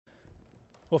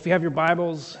Well, if you have your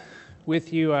Bibles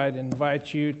with you, I'd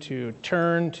invite you to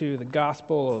turn to the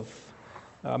Gospel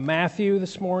of Matthew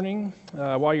this morning.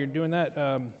 While you're doing that,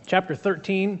 chapter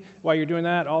 13, while you're doing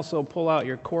that, also pull out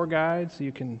your core guide so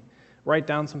you can write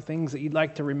down some things that you'd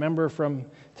like to remember from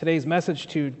today's message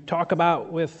to talk about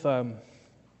with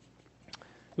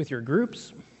your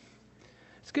groups.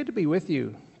 It's good to be with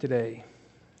you today.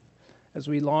 As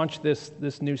we launch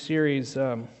this new series,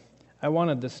 I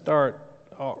wanted to start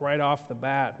right off the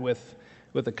bat with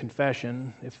a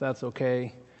confession, if that's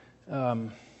okay. I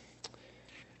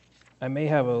may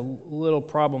have a little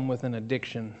problem with an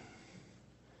addiction.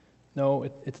 No,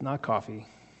 it's not coffee.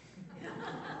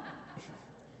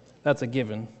 That's a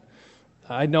given.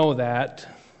 I know that,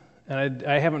 and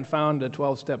I haven't found a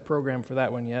 12-step program for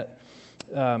that one yet.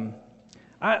 I'm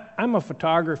a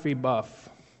photography buff.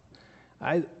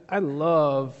 I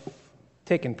love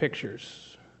taking pictures.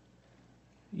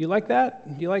 You like that?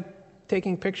 You like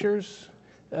taking pictures?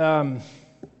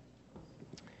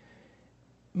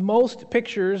 Most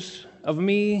pictures of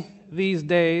me these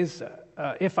days,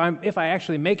 if I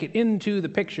actually make it into the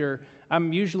picture,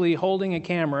 I'm usually holding a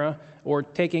camera or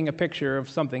taking a picture of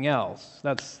something else.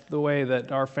 That's the way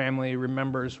that our family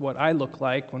remembers what I look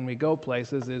like when we go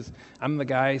places, is I'm the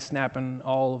guy snapping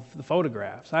all of the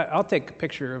photographs. I'll take a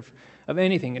picture of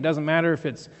anything. It doesn't matter if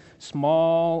it's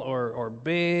small or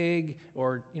big,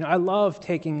 or, I love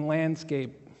taking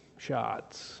landscape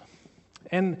shots.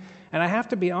 And I have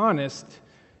to be honest,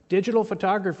 digital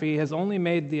photography has only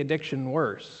made the addiction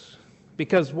worse.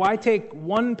 Because why take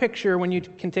one picture when you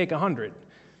can take 100?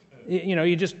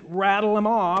 You just rattle them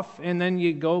off, and then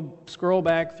you go scroll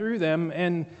back through them,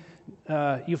 and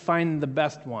you find the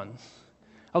best ones.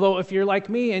 Although if you're like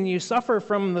me and you suffer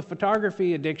from the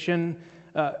photography addiction,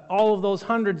 all of those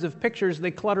hundreds of pictures,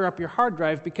 they clutter up your hard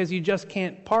drive because you just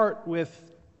can't part with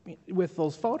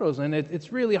those photos, and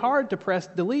it's really hard to press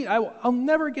delete. I'll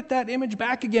never get that image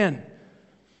back again.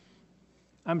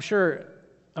 I'm sure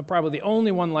I'm probably the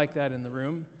only one like that in the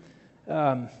room.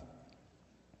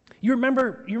 You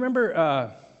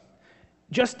remember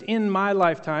just in my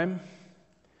lifetime,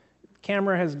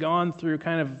 camera has gone through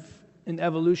kind of an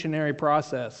evolutionary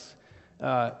process.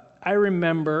 I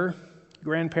remember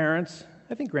grandparents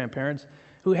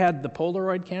who had the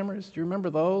Polaroid cameras. Do you remember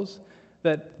those?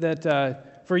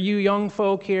 That for you young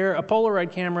folk here, a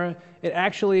Polaroid camera, it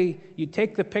actually, you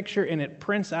take the picture and it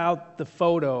prints out the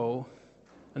photo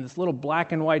on this little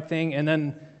black and white thing, and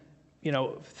then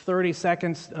 30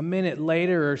 seconds, a minute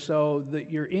later or so,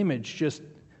 your image just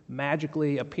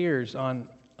magically appears on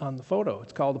the photo.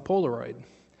 It's called a Polaroid.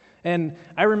 And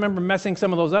I remember messing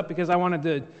some of those up because I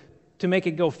wanted to make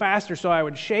it go faster, so I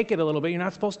would shake it a little bit. You're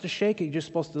not supposed to shake it. You're just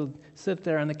supposed to sit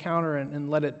there on the counter and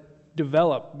let it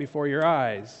develop before your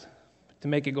eyes. To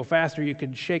make it go faster, you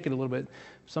could shake it a little bit.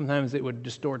 Sometimes it would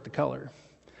distort the color.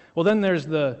 Well, then there's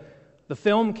the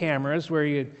film cameras where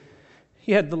you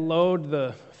had to load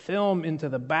the film into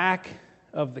the back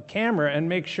of the camera and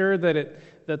make sure that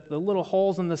the little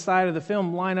holes in the side of the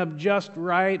film line up just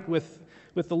right with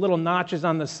the little notches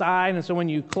on the side, and so when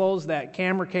you close that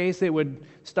camera case, it would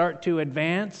start to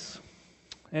advance.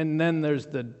 And then there's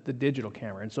the digital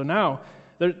camera. And so now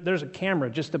there's a camera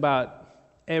just about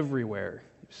everywhere.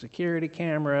 Security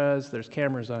cameras, there's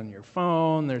cameras on your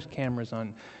phone, there's cameras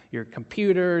on your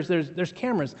computers, there's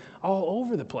cameras all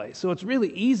over the place. So it's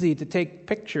really easy to take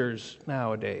pictures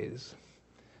nowadays.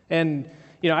 And,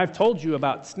 I've told you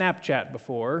about Snapchat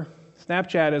before.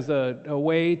 Snapchat is a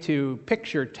way to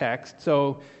picture text.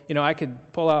 So, I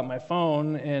could pull out my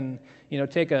phone and,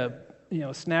 take a,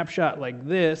 snapshot like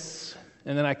this,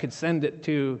 and then I could send it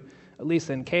to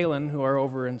Lisa and Kaylin, who are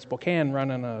over in Spokane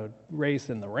running a race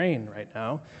in the rain right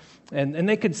now. And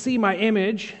they could see my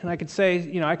image, and I could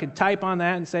say, I could type on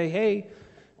that and say, hey,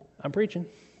 I'm preaching.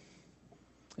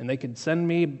 And they could send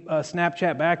me a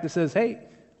Snapchat back that says, hey,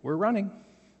 we're running.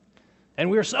 And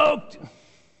we're soaked.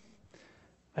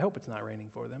 I hope it's not raining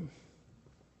for them.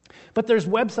 But there's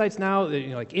websites now,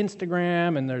 like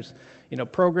Instagram, and there's,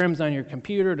 programs on your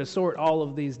computer to sort all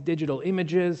of these digital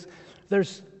images.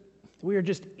 We are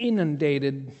just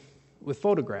inundated with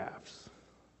photographs.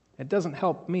 It doesn't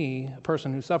help me, a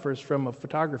person who suffers from a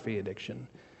photography addiction.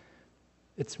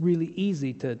 It's really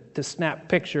easy to snap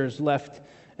pictures left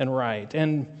and right.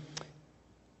 And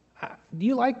do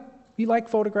you like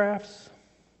photographs?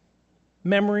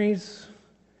 Memories?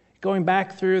 Going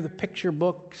back through the picture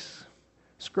books?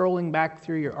 Scrolling back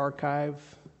through your archive?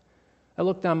 I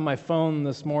looked on my phone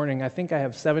this morning. I think I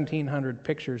have 1,700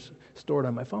 pictures stored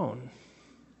on my phone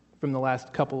from the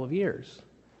last couple of years.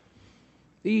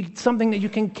 Something that you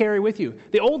can carry with you.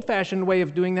 The old-fashioned way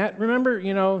of doing that, remember,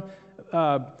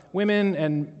 women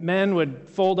and men would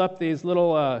fold up these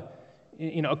little,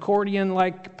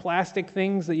 accordion-like plastic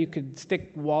things that you could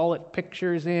stick wallet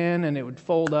pictures in, and it would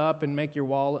fold up and make your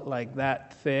wallet like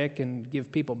that thick and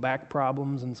give people back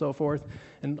problems and so forth.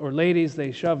 Or ladies,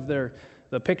 they shove the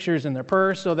pictures in their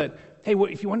purse so that, hey,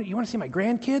 if you want to see my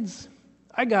grandkids,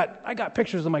 I got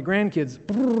pictures of my grandkids.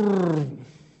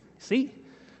 See?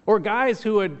 Or guys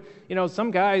who would,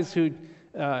 some guys who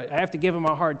I have to give them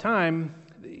a hard time.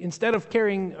 Instead of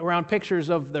carrying around pictures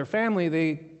of their family,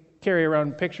 they carry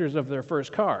around pictures of their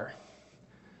first car.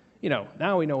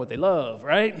 Now we know what they love,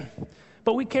 right?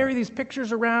 But we carry these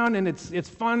pictures around, and it's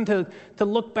fun to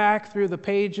look back through the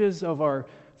pages of our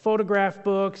photograph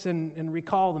books and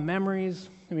recall the memories.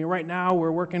 I mean, right now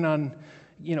we're working on,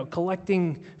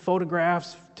 collecting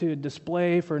photographs to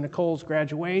display for Nicole's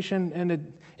graduation, and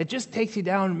it just takes you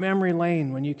down memory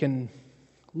lane when you can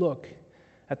look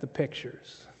at the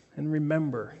pictures and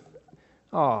remember,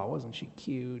 oh, wasn't she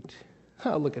cute?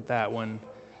 Oh, look at that one.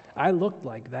 I looked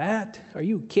like that? Are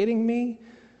you kidding me?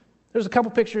 There's a couple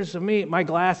pictures of me. My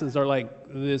glasses are like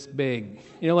this big.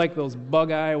 Like those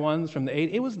bug eye ones from the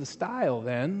 80s. It was the style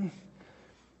then.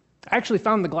 I actually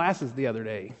found the glasses the other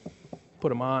day. Put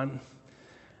them on.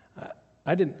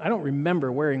 I don't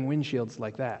remember wearing windshields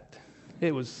like that.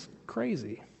 It was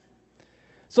crazy.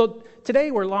 So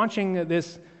today we're launching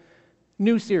this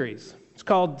new series. It's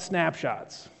called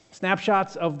Snapshots.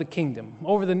 Snapshots of the Kingdom.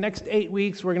 Over the next 8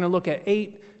 weeks, we're going to look at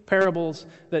 8 parables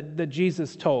that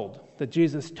Jesus told, that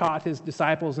Jesus taught his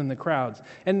disciples and the crowds.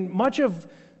 And much of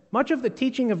the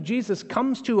teaching of Jesus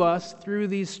comes to us through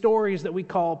these stories that we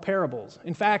call parables.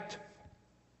 In fact,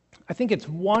 I think it's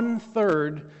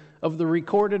 1/3 of the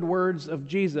recorded words of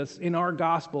Jesus in our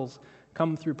Gospels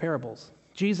come through parables.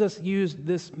 Jesus used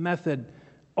this method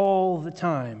all the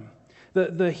time.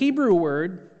 The Hebrew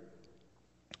word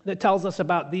that tells us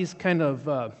about these kind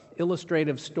of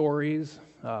illustrative stories,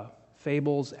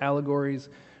 fables, allegories,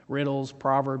 riddles,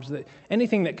 proverbs,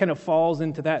 anything that kind of falls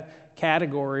into that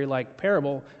category like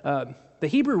parable, the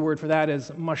Hebrew word for that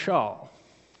is mashal.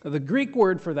 The Greek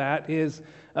word for that is,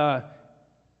 I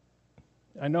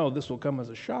know this will come as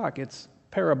a shock, it's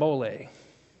parabole. Does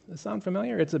that sound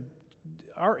familiar?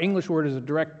 Our English word is a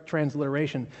direct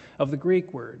transliteration of the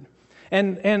Greek word.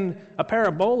 And a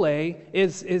parabole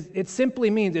it simply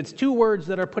means it's 2 words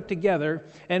that are put together,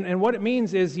 and what it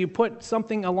means is you put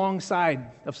something alongside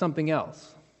of something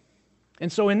else. And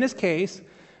so in this case,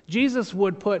 Jesus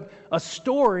would put a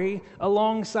story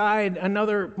alongside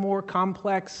another more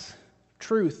complex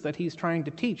truth that he's trying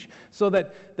to teach, so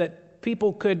that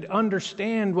people could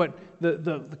understand what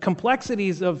the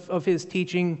complexities of his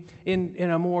teaching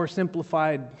in a more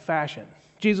simplified fashion.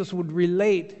 Jesus would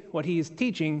relate what he is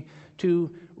teaching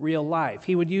to real life.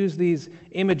 He would use these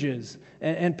images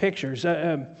and pictures.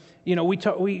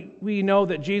 We know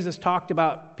that Jesus talked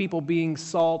about people being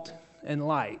salt and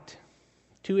light.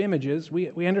 2 images.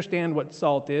 We understand what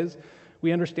salt is.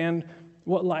 We understand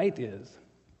what light is.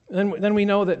 Then we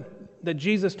know that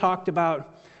Jesus talked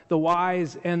about the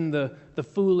wise and the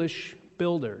foolish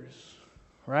builders,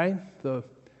 right? The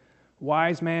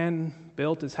wise man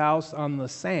built his house on the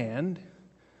sand.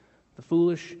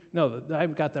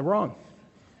 I've got that wrong.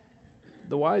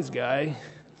 The wise guy,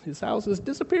 his house is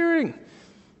disappearing.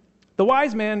 The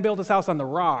wise man built his house on the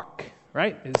rock,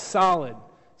 right? It's solid,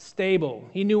 stable.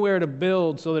 He knew where to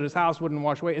build so that his house wouldn't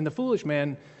wash away. And the foolish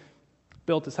man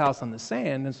built his house on the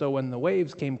sand, and so when the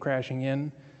waves came crashing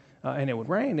in and it would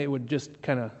rain, it would just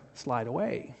kind of slide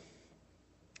away.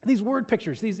 These word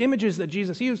pictures, these images that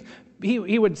Jesus used,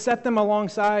 he would set them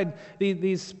alongside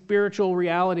these spiritual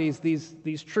realities,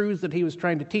 these truths that he was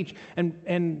trying to teach,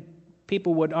 and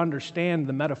people would understand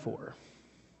the metaphor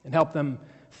and help them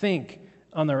think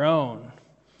on their own.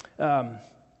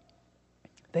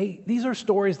 These are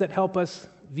stories that help us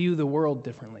view the world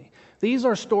differently. These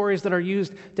are stories that are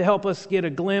used to help us get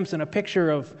a glimpse and a picture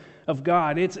of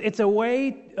God. It's a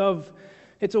way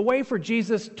for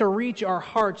Jesus to reach our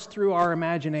hearts through our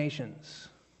imaginations.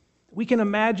 We can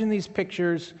imagine these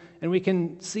pictures, and we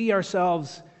can see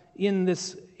ourselves in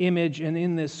this image and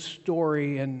in this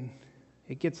story, and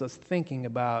it gets us thinking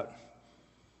about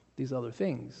these other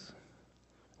things.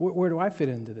 Where do I fit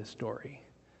into this story?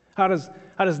 How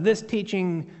does this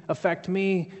teaching affect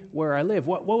me where I live?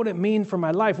 What would it mean for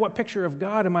my life? What picture of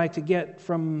God am I to get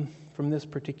from this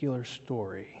particular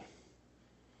story?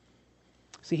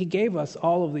 See, he gave us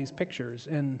all of these pictures,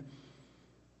 and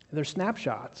they're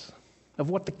snapshots of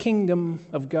what the kingdom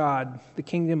of God, the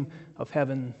kingdom of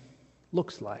heaven,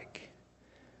 looks like.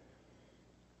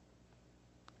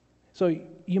 So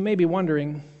you may be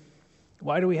wondering,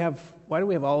 why do we have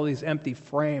all these empty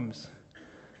frames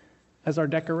as our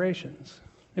decorations?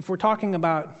 If we're talking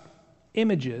about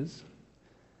images,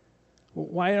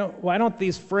 why don't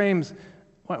these frames,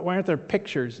 why aren't there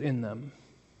pictures in them?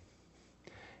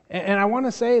 And I want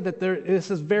to say that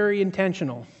this is very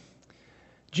intentional.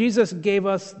 Jesus gave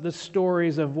us the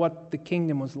stories of what the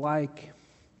kingdom was like,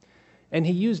 and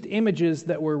he used images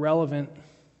that were relevant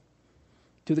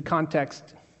to the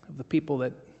context of the people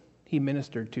that he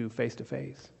ministered to face to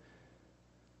face.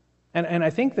 And I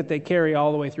think that they carry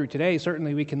all the way through today.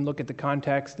 Certainly we can look at the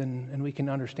context and we can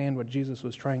understand what Jesus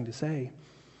was trying to say.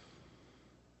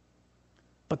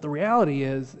 But the reality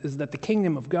is that the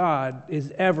kingdom of God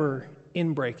is ever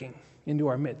inbreaking into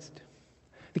our midst.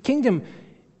 The kingdom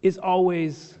is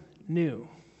always new.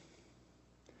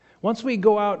 Once we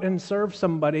go out and serve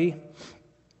somebody,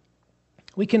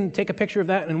 we can take a picture of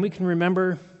that and we can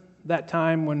remember that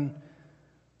time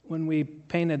when we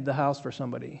painted the house for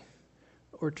somebody,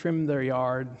 or trimmed their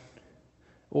yard,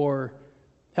 or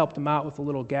helped them out with a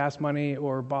little gas money,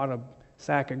 or bought a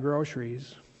sack of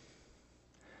groceries.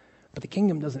 But the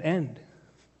kingdom doesn't end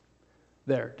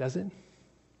there, does it?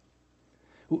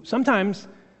 Sometimes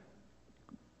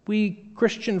we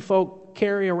Christian folk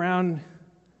carry around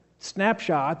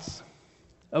snapshots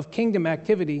of kingdom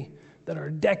activity that are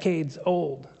decades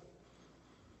old.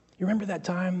 You remember that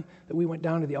time that we went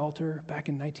down to the altar back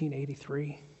in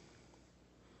 1983?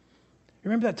 You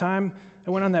remember that time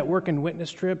I went on that work and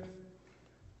witness trip,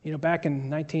 back in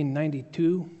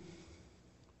 1992?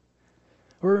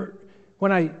 Or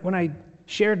when I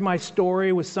shared my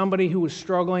story with somebody who was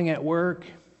struggling at work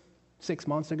 6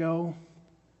 months ago?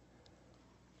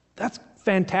 That's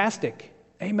fantastic.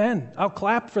 Amen. I'll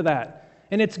clap for that.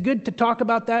 And it's good to talk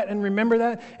about that and remember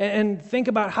that and think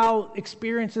about how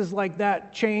experiences like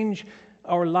that change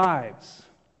our lives,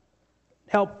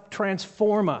 help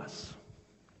transform us.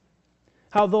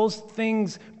 How those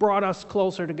things brought us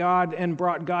closer to God and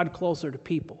brought God closer to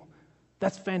people.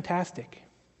 That's fantastic.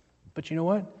 But you know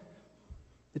what?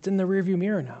 It's in the rearview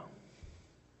mirror now.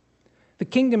 The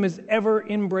kingdom is ever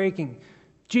inbreaking.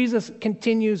 Jesus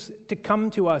continues to come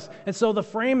to us. And so the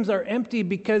frames are empty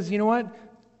because, you know what?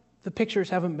 The pictures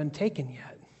haven't been taken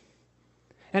yet.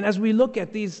 And as we look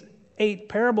at these 8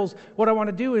 parables, what I want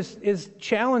to do is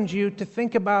challenge you to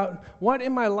think about, what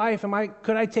in my life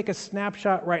could I take a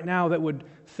snapshot right now that would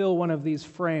fill one of these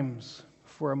frames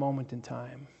for a moment in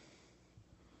time?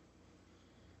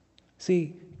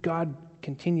 See, God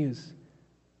continues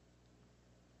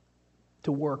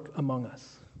to work among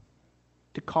us,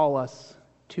 to call us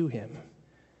to Him.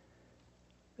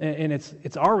 And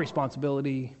it's our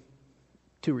responsibility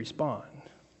to respond.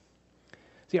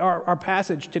 See, our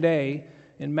passage today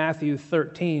in Matthew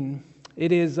 13,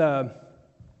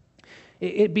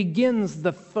 it begins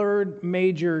the third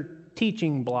major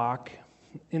teaching block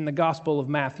in the Gospel of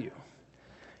Matthew.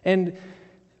 And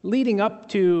leading up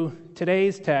to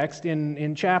today's text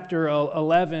in chapter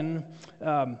 11,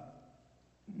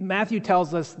 Matthew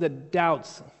tells us that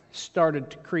doubts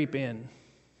started to creep in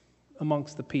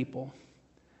amongst the people.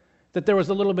 That there was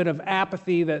a little bit of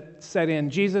apathy that set in.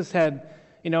 Jesus had,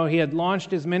 he had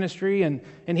launched his ministry and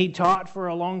he taught for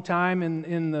a long time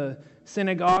in the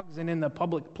synagogues and in the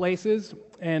public places,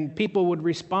 and people would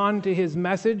respond to his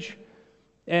message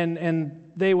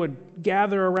and they would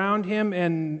gather around him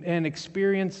and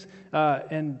experience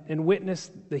and witness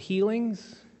the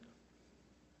healings.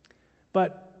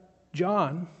 But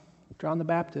John the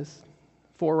Baptist,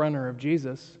 forerunner of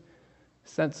Jesus,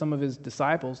 sent some of his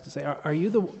disciples to say, are you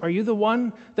the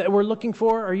one that we're looking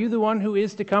for? Are you the one who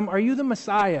is to come? Are you the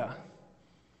Messiah?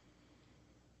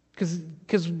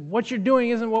 Because what you're doing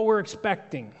isn't what we're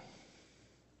expecting.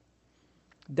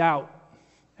 Doubt,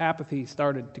 apathy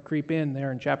started to creep in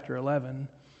there in chapter 11.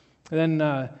 And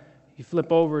then you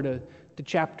flip over to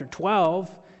chapter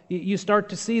 12, you start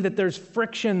to see that there's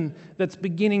friction that's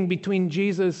beginning between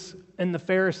Jesus and the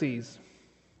Pharisees,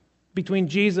 between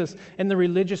Jesus and the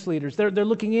religious leaders. They're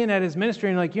looking in at his ministry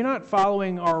and like, you're not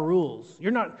following our rules.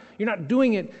 You're not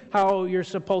doing it how you're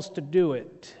supposed to do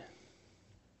it.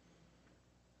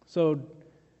 So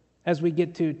as we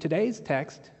get to today's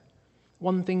text,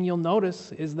 one thing you'll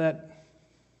notice is that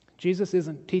Jesus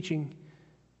isn't teaching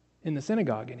in the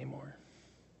synagogue anymore.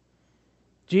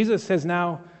 Jesus has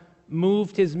now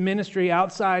moved his ministry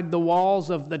outside the walls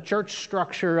of the church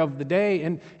structure of the day,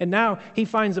 and now he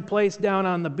finds a place down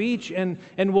on the beach, and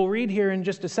we'll read here in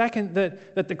just a second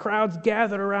that the crowds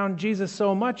gathered around Jesus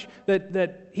so much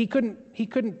that he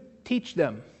couldn't teach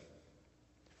them.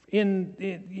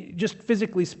 In just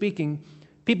physically speaking,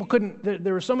 people couldn't.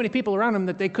 There were so many people around him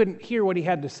that they couldn't hear what he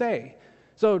had to say.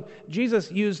 So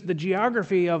Jesus used the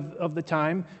geography of the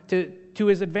time to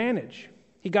his advantage.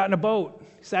 He got in a boat,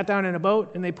 sat down in a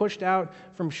boat, and they pushed out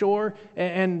from shore.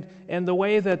 And the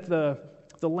way that the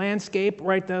landscape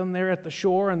right down there at the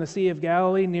shore on the Sea of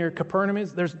Galilee near Capernaum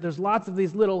is, there's lots of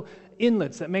these little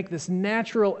inlets that make this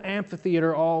natural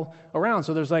amphitheater all around.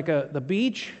 So there's like the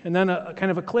beach and then a kind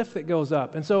of a cliff that goes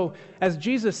up. And so as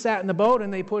Jesus sat in the boat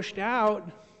and they pushed out,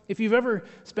 if you've ever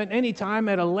spent any time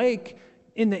at a lake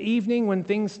in the evening when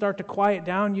things start to quiet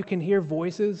down, you can hear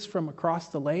voices from across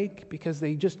the lake because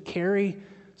they just carry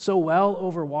so well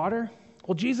over water.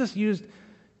 Well, Jesus used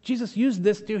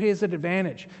this to his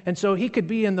advantage. And so he could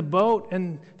be in the boat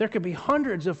and there could be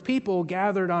hundreds of people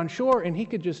gathered on shore and he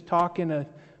could just talk in a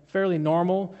fairly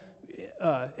normal,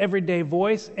 everyday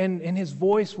voice, and his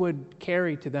voice would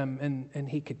carry to them and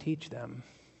he could teach them.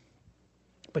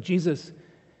 But Jesus,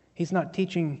 he's not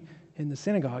teaching in the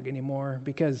synagogue anymore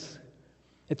because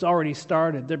it's already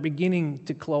started. They're beginning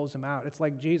to close him out. It's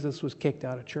like Jesus was kicked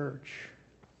out of church.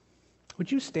 Would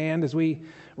you stand as we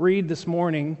read this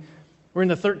morning? We're in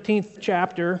the 13th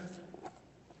chapter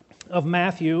of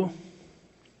Matthew.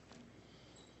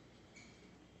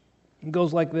 It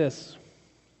goes like this.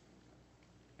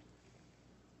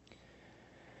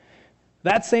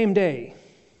 That same day,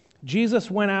 Jesus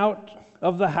went out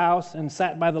of the house and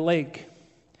sat by the lake.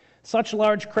 Such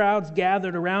large crowds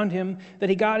gathered around him that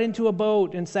he got into a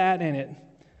boat and sat in it,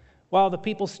 while the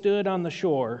people stood on the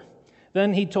shore.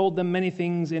 Then he told them many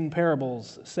things in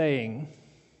parables, saying,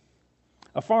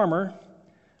 a farmer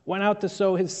went out to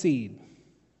sow his seed.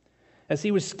 As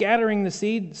he was scattering the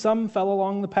seed, some fell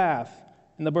along the path,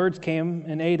 and the birds came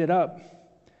and ate it up.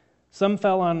 Some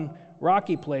fell on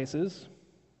rocky places,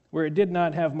 where it did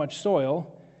not have much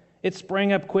soil. It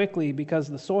sprang up quickly because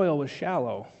the soil was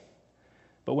shallow.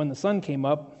 But when the sun came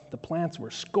up, the plants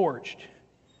were scorched,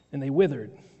 and they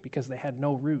withered because they had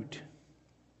no root.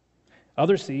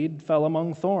 Other seed fell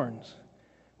among thorns,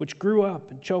 which grew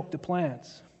up and choked the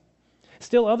plants.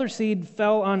 Still other seed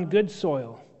fell on good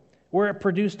soil, where it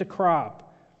produced a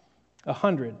crop,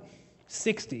 100,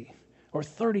 60, or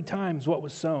 30 times what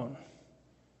was sown.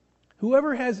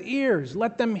 Whoever has ears,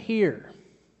 let them hear.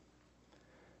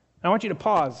 I want you to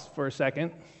pause for a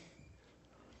second.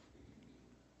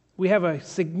 We have a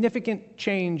significant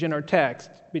change in our text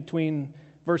between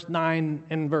verse 9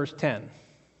 and verse 10.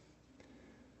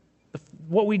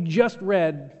 What we just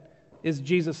read is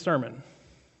Jesus' sermon.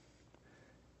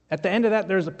 At the end of that,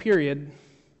 there's a period,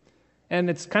 and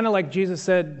it's kind of like Jesus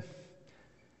said,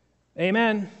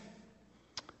 amen,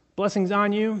 blessings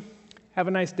on you, have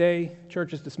a nice day,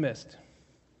 church is dismissed.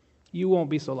 You won't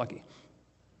be so lucky.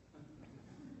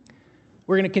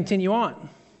 We're going to continue on.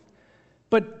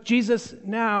 But Jesus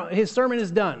now, his sermon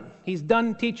is done. He's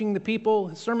done teaching the people.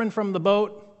 His sermon from the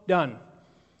boat, done.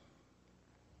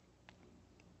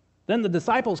 Then the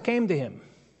disciples came to him.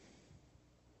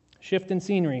 Shift in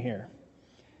scenery here.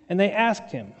 And they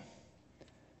asked him,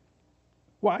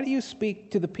 why do you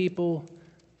speak to the people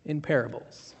in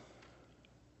parables?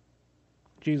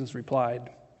 Jesus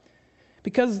replied,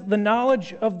 because the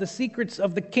knowledge of the secrets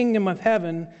of the kingdom of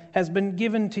heaven has been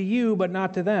given to you, but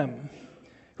not to them.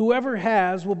 Whoever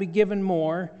has will be given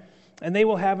more, and they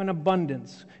will have an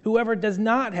abundance. Whoever does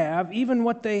not have, even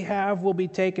what they have will be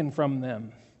taken from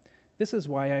them. This is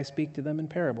why I speak to them in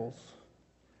parables.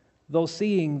 Though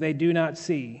seeing, they do not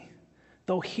see.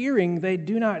 Though hearing, they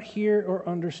do not hear or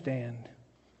understand.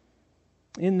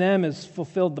 In them is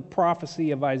fulfilled the prophecy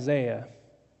of Isaiah.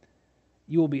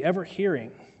 You will be ever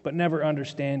hearing, but never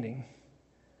understanding.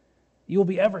 You will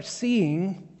be ever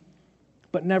seeing,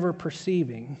 but never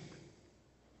perceiving.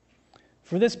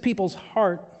 For this people's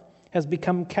heart has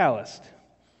become calloused.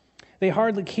 They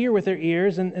hardly hear with their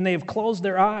ears, and they have closed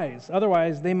their eyes.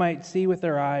 Otherwise, they might see with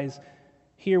their eyes,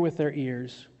 hear with their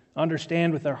ears,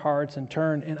 understand with their hearts, and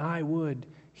turn, and I would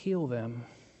heal them.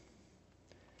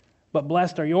 But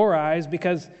blessed are your eyes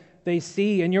because they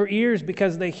see, and your ears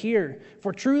because they hear.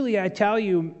 For truly I tell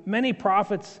you, many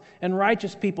prophets and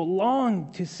righteous people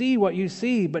longed to see what you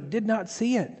see, but did not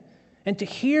see it, and to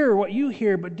hear what you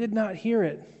hear, but did not hear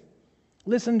it.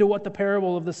 Listen to what the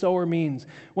parable of the sower means.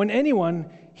 When anyone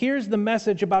hears the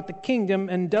message about the kingdom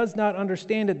and does not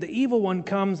understand it, the evil one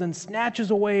comes and snatches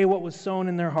away what was sown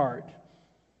in their heart.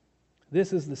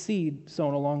 This is the seed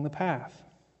sown along the path.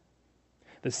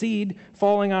 The seed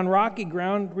falling on rocky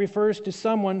ground refers to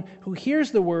someone who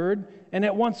hears the word and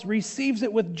at once receives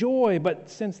it with joy, but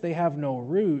since they have no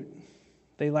root,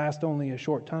 they last only a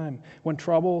short time. When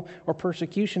trouble or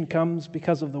persecution comes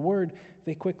because of the word,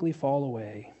 they quickly fall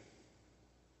away.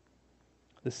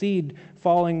 The seed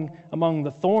falling among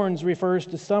the thorns refers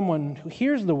to someone who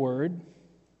hears the word,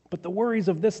 but the worries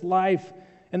of this life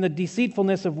and the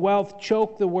deceitfulness of wealth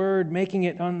choke the word, making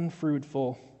it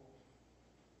unfruitful.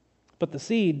 But the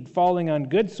seed falling on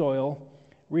good soil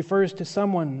refers to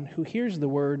someone who hears the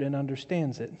word and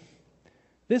understands it.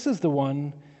 This is the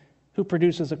one who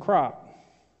produces a crop,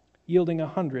 yielding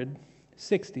 100,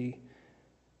 60,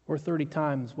 or 30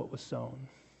 times what was sown.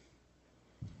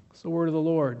 It's the word of the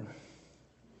Lord.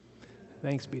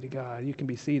 Thanks be to God. You can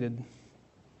be seated.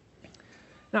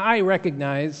 Now, I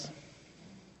recognize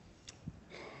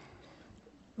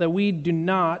that we do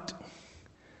not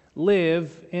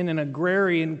live in an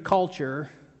agrarian culture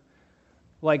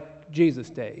like Jesus'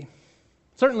 day.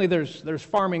 Certainly there's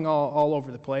farming all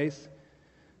over the place,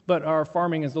 but our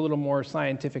farming is a little more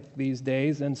scientific these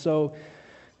days. And so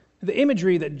the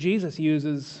imagery that Jesus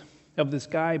uses of this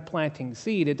guy planting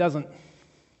seed, it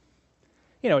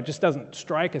just doesn't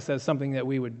strike us as something that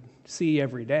we would see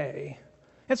every day.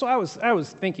 And so I was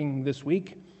thinking this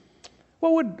week,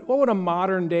 what would a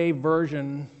modern day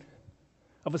version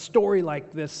of a story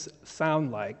like this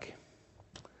sound like?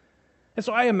 And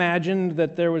so I imagined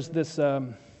that there was this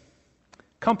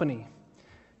company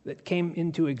that came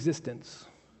into existence.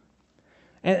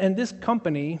 And this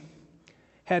company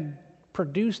had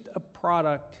produced a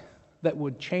product that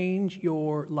would change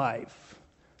your life.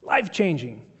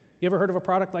 Life-changing. You ever heard of a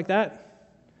product like that?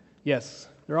 Yes.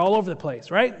 They're all over the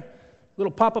place, right?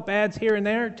 Little pop-up ads here and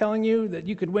there telling you that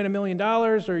you could win $1 million,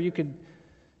 or you could,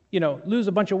 lose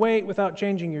a bunch of weight without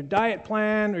changing your diet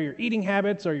plan or your eating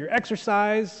habits or your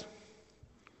exercise.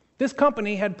 This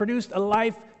company had produced a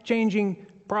life-changing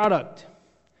product.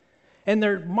 And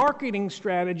their marketing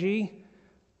strategy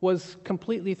was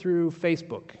completely through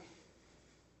Facebook.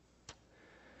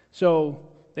 So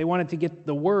they wanted to get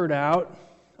the word out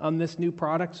on this new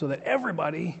product so that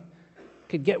everybody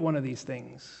could get one of these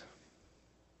things.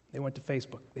 They went to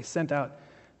Facebook. They sent out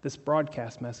this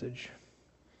broadcast message.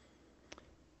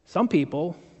 Some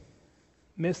people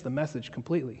missed the message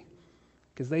completely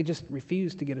because they just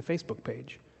refused to get a Facebook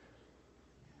page.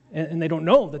 And they don't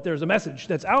know that there's a message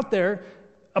that's out there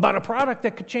about a product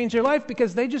that could change their life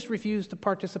because they just refuse to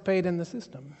participate in the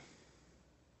system.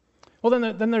 Well,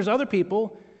 then there's other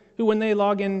people who, when they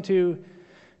log into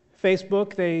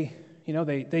Facebook, they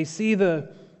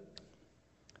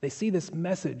see this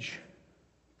message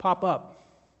pop up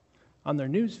on their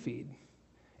news feed,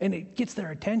 and it gets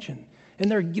their attention, and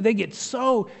they get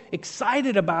so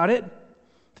excited about it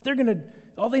that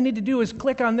all they need to do is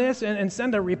click on this and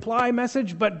send a reply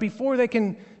message. But before they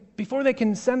can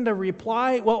send a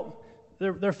reply, well,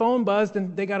 their phone buzzed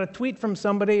and they got a tweet from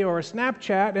somebody or a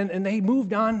Snapchat, and they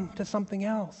moved on to something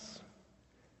else.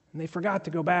 And they forgot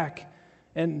to go back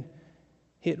and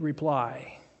hit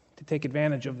reply to take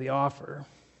advantage of the offer.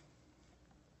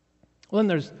 Well,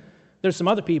 then there's some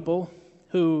other people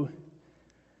who,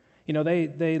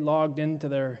 they logged into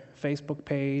their Facebook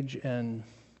page and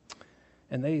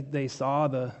they saw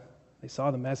the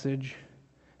message,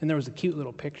 and there was a cute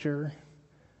little picture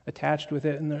attached with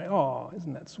it, and they're like, oh,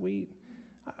 isn't that sweet?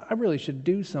 I really should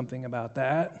do something about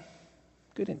that.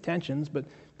 Good intentions, but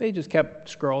they just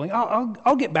kept scrolling.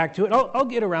 I'll get back to it. I'll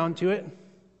get around to it.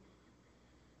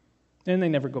 And they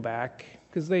never go back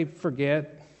because they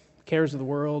forget. Cares of the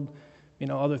world,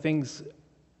 other things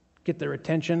get their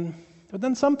attention. But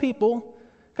then some people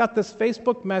got this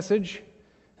Facebook message,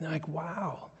 and they're like,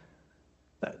 wow,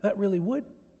 that really would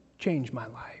change my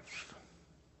life.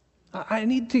 I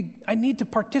need to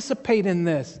participate in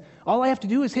this. All I have to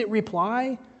do is hit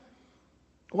reply.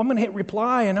 Well, I'm going to hit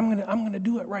reply, and I'm going to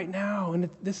do it right now, and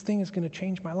this thing is going to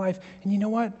change my life. And you know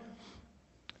what?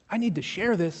 I need to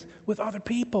share this with other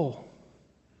people.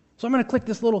 So I'm going to click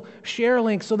this little share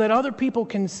link so that other people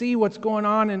can see what's going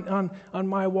on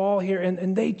my wall here,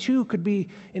 and they too could be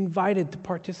invited to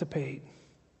participate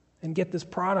and get this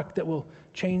product that will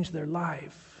change their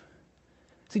life.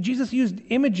 See, Jesus used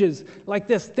images like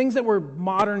this, things that were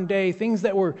modern day, things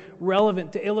that were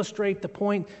relevant to illustrate the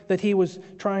point that he was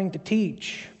trying to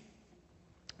teach.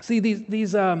 See,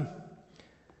 these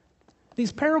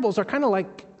parables are kind of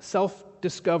like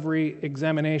self-discovery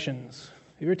examinations.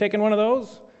 Have you ever taken one of those?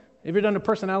 Have you ever done a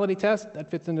personality test?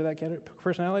 That fits into that category,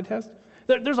 personality test.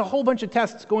 There's a whole bunch of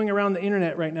tests going around the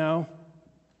internet right now.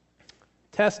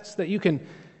 Tests that you can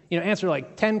answer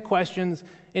like 10 questions,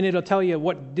 and it'll tell you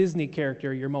what Disney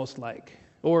character you're most like,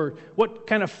 or what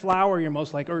kind of flower you're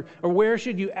most like, or where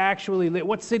should you actually live,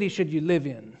 what city should you live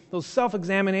in. Those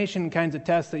self-examination kinds of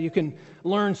tests that you can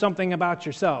learn something about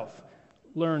yourself.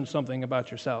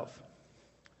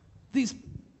 These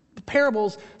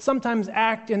parables sometimes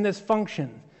act in this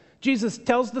function. Jesus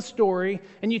tells the story,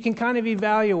 and you can kind of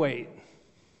evaluate,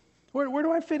 where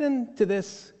do I fit into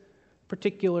this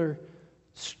particular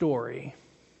story?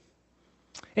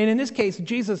 And in this case,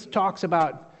 Jesus talks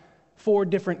about 4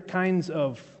 different kinds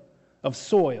of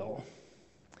soil.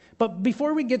 But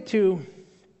before we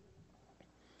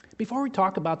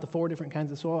talk about the 4 different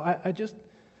kinds of soil,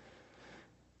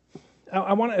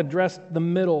 I want to address the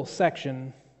middle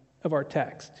section of our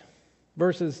text,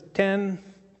 verses 10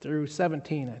 through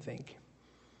 17, I think.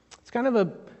 It's kind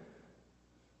of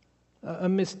a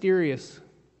mysterious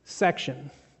section.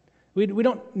 We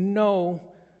don't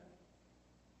know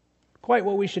quite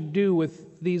what we should do with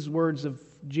these words of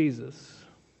Jesus.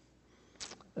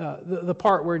 The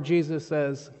part where Jesus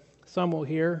says, some will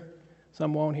hear,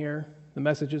 some won't hear. The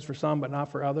message is for some, but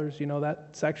not for others. You know that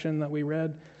section that we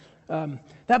read?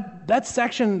 That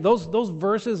section, those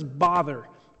verses bother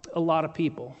a lot of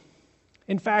people.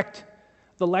 In fact,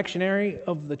 the lectionary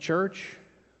of the church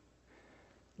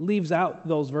leaves out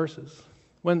those verses.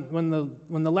 When the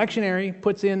lectionary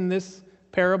puts in this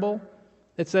parable,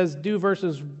 it says do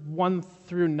verses 1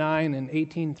 through 9 and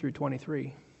 18 through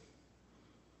 23.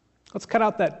 Let's cut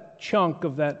out that chunk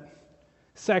of that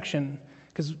section,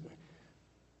 because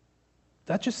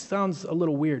that just sounds a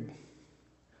little weird.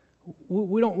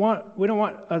 We don't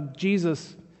want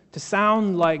Jesus to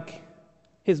sound like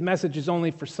his message is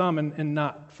only for some and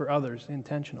not for others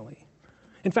intentionally.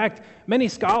 In fact, many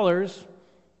scholars,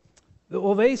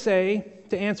 they say,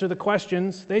 to answer the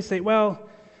questions, they say, well,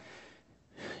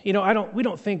 we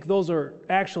don't think those are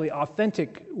actually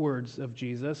authentic words of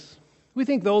Jesus. We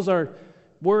think those are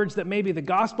words that maybe the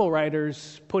gospel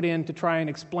writers put in to try and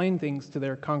explain things to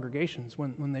their congregations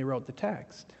when they wrote the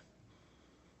text.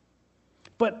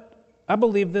 But I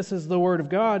believe this is the Word of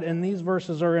God, and these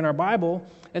verses are in our Bible,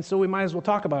 and so we might as well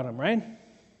talk about them, right?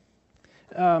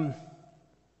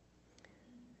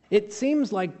 It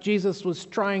seems like Jesus was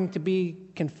trying to be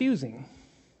confusing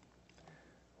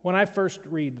when I first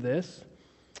read this.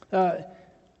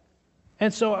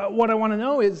 And so what I want to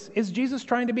know is Jesus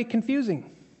trying to be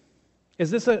confusing? Is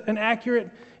this an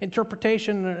accurate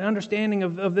interpretation and understanding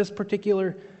of this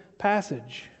particular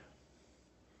passage?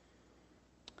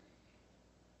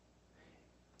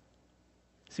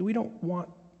 See, we don't want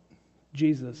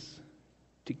Jesus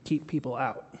to keep people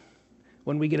out.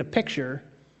 When we get a picture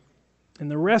in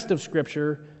the rest of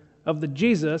Scripture of the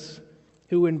Jesus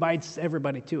who invites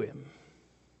everybody to him.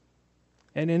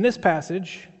 And in this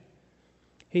passage,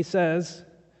 he says,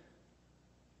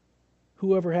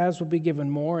 whoever has will be given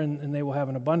more, and they will have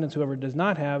an abundance. Whoever does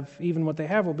not have, even what they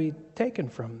have will be taken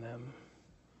from them.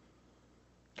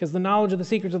 Because the knowledge of the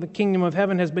secrets of the kingdom of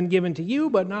heaven has been given to you,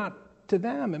 but not to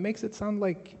them. It makes it sound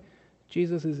like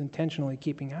Jesus is intentionally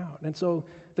keeping out. And so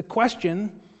the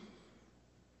question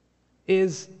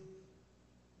is,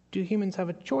 do humans have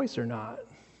a choice or not?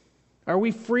 Are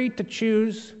we free to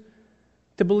choose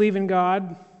to believe in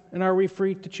God, and are we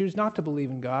free to choose not to believe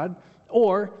in God?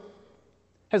 Or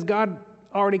has God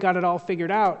already got it all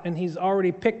figured out, and he's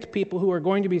already picked people who are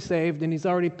going to be saved, and he's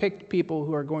already picked people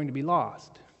who are going to be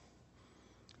lost?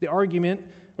 The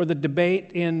argument or the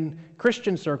debate in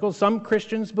Christian circles, some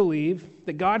Christians believe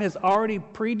that God has already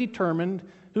predetermined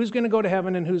who's going to go to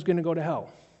heaven and who's going to go to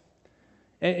hell.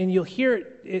 And you'll hear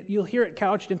it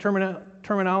couched in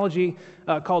terminology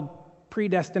called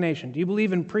predestination. Do you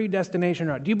believe in predestination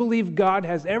or not? Do you believe God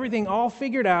has everything all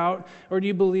figured out, or do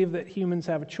you believe that humans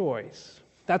have a choice?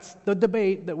 That's the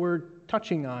debate that we're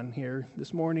touching on here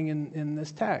this morning in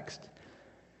this text.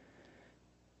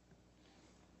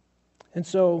 And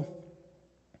so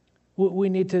we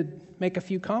need to make a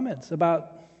few comments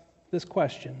about this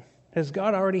question. Does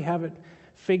God already have it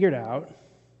figured out?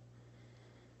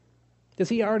 Does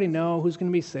he already know who's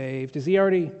going to be saved? Does he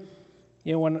already,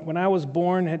 when I was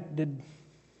born, did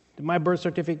my birth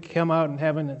certificate come out in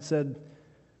heaven that said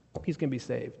he's going to be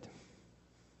saved?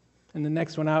 And the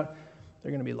next one out,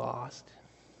 they're going to be lost.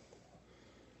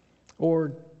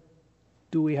 Or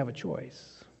do we have a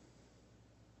choice?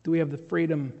 Do we have the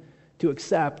freedom to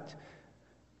accept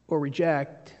or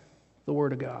reject the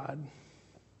Word of God?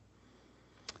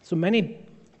 So many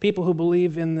people who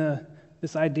believe in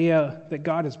this idea that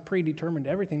God has predetermined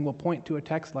everything will point to a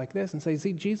text like this and say,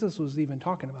 see, Jesus was even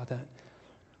talking about that.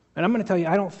 And I'm going to tell you,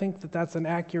 I don't think that that's an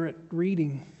accurate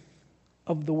reading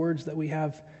of the words that we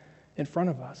have in front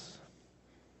of us.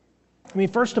 I mean,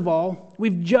 first of all,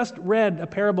 we've just read a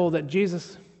parable that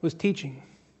Jesus was teaching.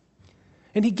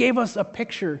 And he gave us a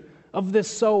picture of this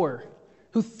sower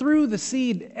who threw the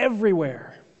seed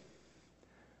everywhere.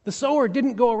 The sower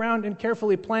didn't go around and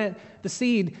carefully plant the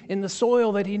seed in the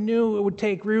soil that he knew it would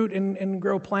take root and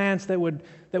grow plants that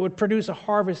would produce a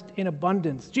harvest in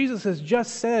abundance. Jesus has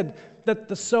just said that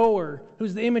the sower,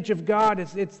 who's the image of God,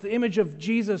 it's the image of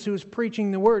Jesus who's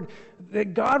preaching the word,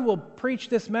 that God will preach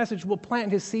this message, will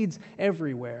plant his seeds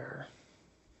everywhere.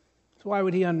 So why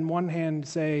would he on one hand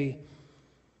say,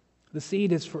 the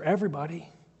seed is for everybody?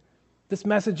 This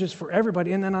message is for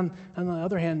everybody. And then on the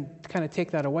other hand, kind of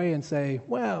take that away and say,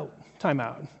 well, time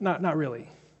out. Not really.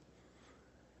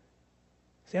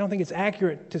 See, I don't think it's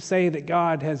accurate to say that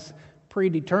God has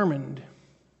predetermined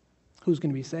who's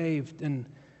going to be saved and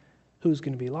who's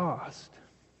going to be lost.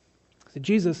 So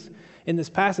Jesus, in this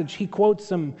passage, he quotes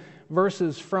some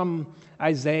verses from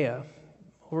Isaiah,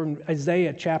 or in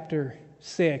Isaiah chapter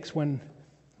 6, when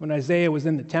Isaiah was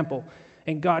in the temple,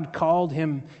 and God called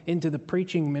him into the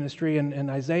preaching ministry, and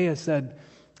Isaiah said,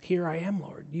 "Here I am,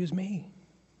 Lord, use me."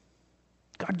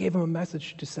 God gave him a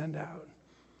message to send out.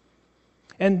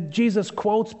 And Jesus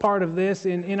quotes part of this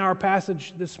in our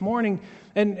passage this morning.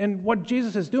 And what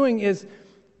Jesus is doing is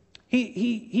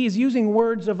he's using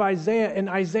words of Isaiah, and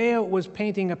Isaiah was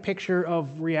painting a picture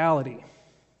of reality.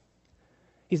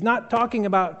 He's not talking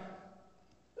about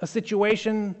a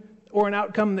situation or an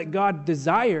outcome that God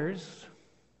desires.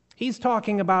 He's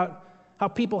talking about how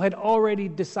people had already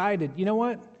decided, you know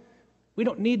what? We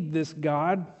don't need this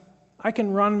God. I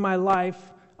can run my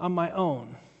life on my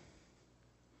own.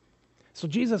 So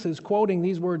Jesus is quoting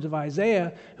these words of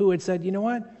Isaiah, who had said, you know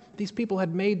what? These people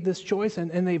had made this choice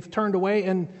and they've turned away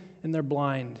and they're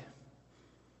blind.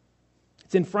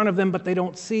 It's in front of them, but they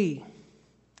don't see.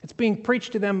 It's being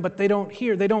preached to them, but they don't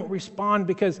hear. They don't respond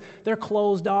because they're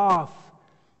closed off.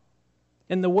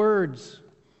 And the words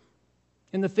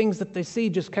and the things that they see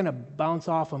just kind of bounce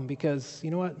off them because, you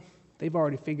know what? They've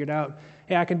already figured out,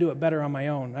 hey, I can do it better on my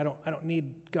own. I don't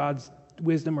need God's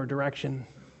wisdom or direction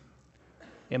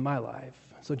in my life.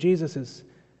 So Jesus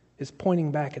is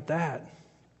pointing back at that.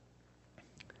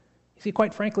 You see,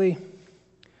 quite frankly,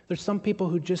 there's some people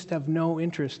who just have no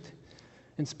interest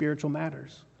in spiritual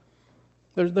matters.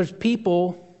 There's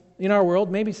people in our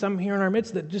world, maybe some here in our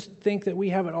midst, that just think that we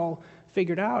have it all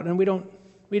figured out, and we don't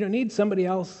need somebody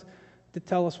else to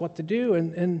tell us what to do.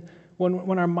 And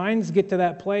when our minds get to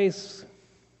that place,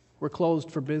 we're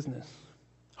closed for business,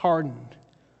 hardened.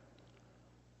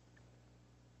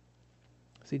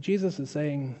 See, Jesus is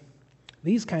saying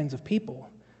these kinds of people,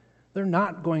 they're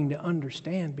not going to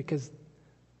understand because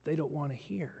they don't want to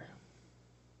hear.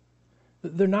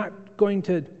 They're not going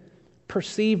to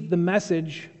perceive the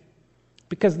message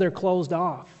because they're closed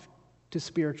off to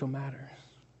spiritual matters.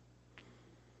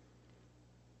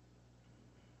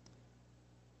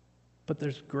 But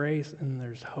there's grace and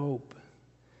there's hope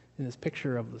in this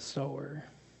picture of the sower.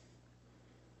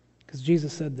 Because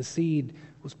Jesus said the seed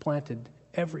was planted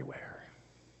everywhere.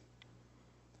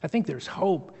 I think there's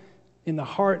hope in the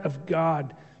heart of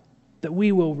God that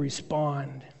we will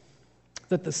respond.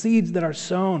 That the seeds that are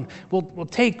sown will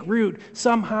take root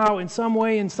somehow, in some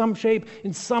way, in some shape,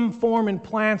 in some form, and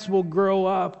plants will grow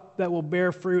up that will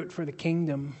bear fruit for the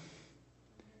kingdom.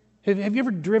 Have you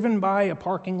ever driven by a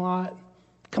parking lot?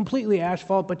 Completely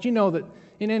asphalt, but you know that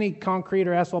in any concrete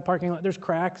or asphalt parking lot, there's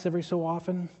cracks every so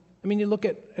often. I mean, you look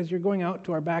at, as you're going out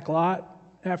to our back lot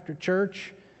after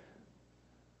church,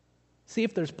 see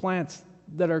if there's plants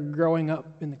that are growing up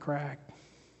in the crack.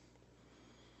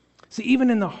 See, even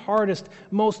in the hardest,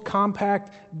 most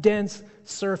compact, dense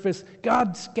surface,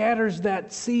 God scatters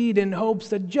that seed in hopes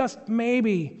that just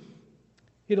maybe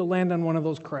it'll land on one of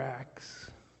those cracks.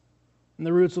 And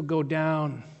the roots will go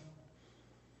down.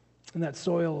 And that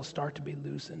soil will start to be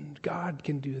loosened. God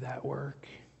can do that work.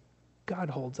 God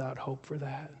holds out hope for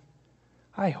that.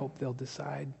 I hope they'll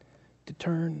decide to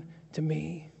turn to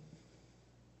me,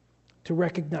 to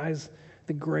recognize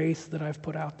the grace that I've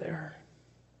put out there,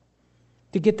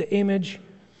 to get the image,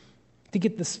 to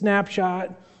get the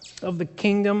snapshot of the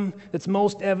kingdom that's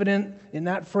most evident in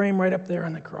that frame right up there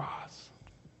on the cross.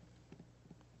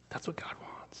 That's what God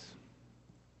wants.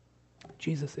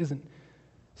 Jesus isn't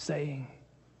saying,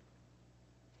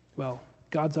 well,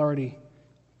 God's already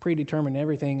predetermined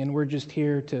everything, and we're just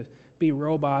here to be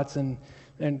robots and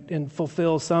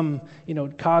fulfill some,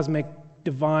 cosmic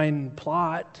divine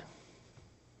plot.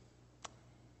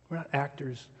 We're not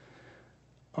actors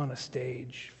on a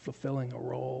stage fulfilling a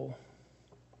role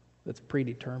that's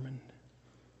predetermined.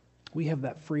 We have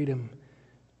that freedom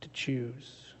to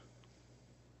choose.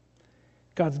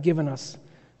 God's given us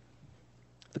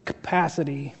the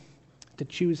capacity to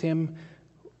choose Him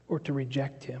or to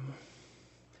reject Him.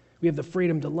 We have the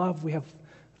freedom to love. We have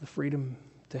the freedom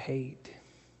to hate.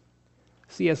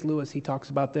 C.S. Lewis, he talks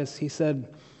about this. He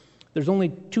said, there's only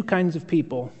two kinds of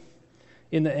people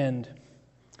in the end.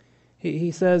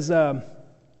 He says, in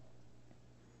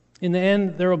the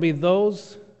end, there will be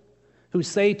those who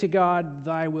say to God,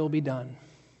 "Thy will be done."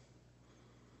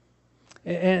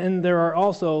 And there are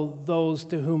also those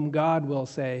to whom God will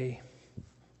say,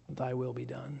 "Thy will be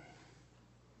done."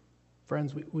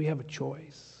 Friends, we have a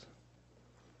choice.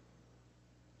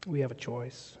 We have a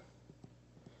choice.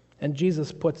 And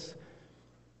Jesus puts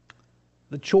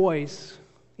the choice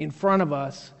in front of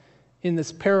us in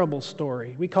this parable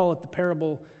story. We call it the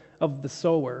parable of the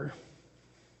sower.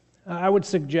 I would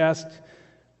suggest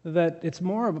that it's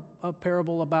more of a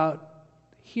parable about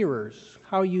hearers,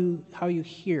 how you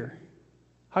hear,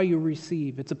 how you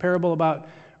receive. It's a parable about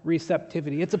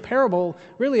receptivity. It's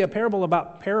really a parable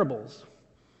about parables.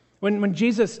 When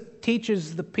Jesus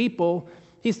teaches the people,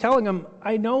 he's telling them,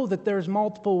 I know that there's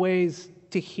multiple ways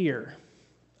to hear.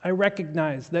 I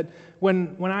recognize that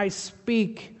when I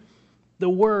speak the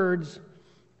words,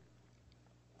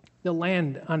 they'll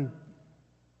land on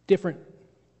different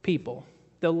people.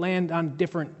 They'll land on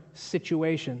different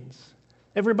situations.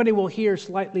 Everybody will hear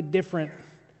slightly different.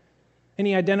 And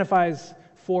he identifies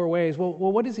 4 ways. Well,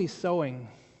 what is he sowing?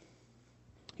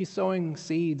 He's sowing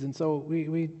seeds. And so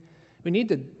we need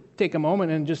to take a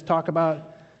moment and just talk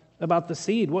about the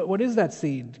seed. What is that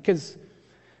seed? Because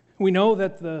we know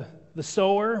that the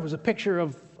sower was a picture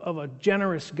of a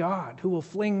generous God who will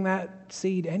fling that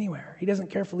seed anywhere. He doesn't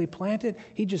carefully plant it.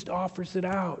 He just offers it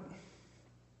out.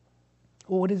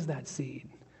 Well, what is that seed?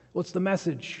 Well, it's the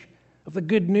message of the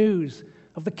good news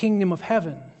of the kingdom of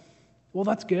heaven. Well,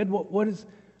 that's good. What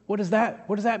does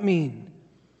that mean?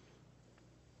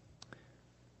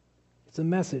 It's a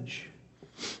message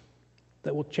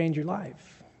that will change your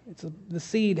life. The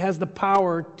seed has the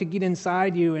power to get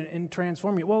inside you and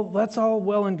transform you. Well, that's all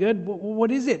well and good.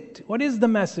 What is it? What is the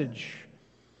message?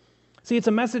 See, it's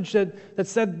a message that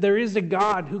said there is a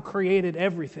God who created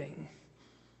everything.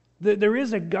 There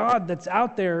is a God that's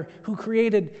out there who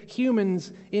created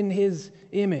humans in His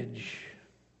image.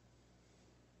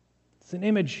 It's an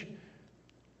image.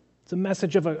 It's a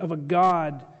message of a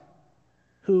God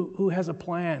who has a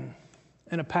plan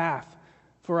and a path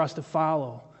for us to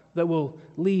follow that will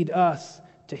lead us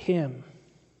to Him.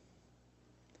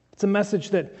 It's a message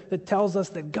that tells us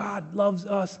that God loves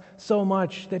us so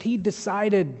much that He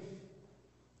decided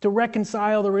to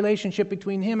reconcile the relationship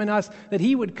between Him and us, that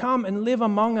He would come and live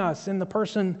among us in the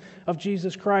person of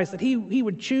Jesus Christ, that He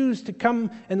would choose to come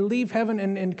and leave heaven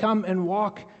and come and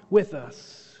walk with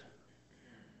us.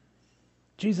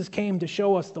 Jesus came to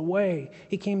show us the way.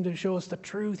 He came to show us the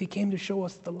truth. He came to show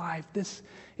us the life. This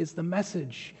is the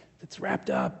message that's wrapped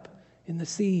up in the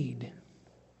seed.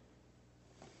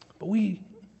 But we,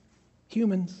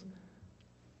 humans,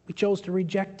 we chose to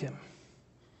reject Him.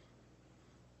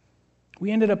 We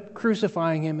ended up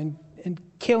crucifying Him and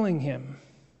killing Him.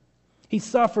 He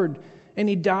suffered and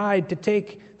He died to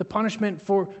take the punishment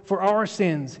for our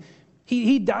sins.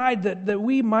 He died that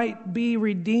we might be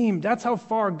redeemed. That's how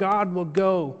far God will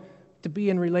go to be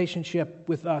in relationship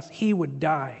with us. He would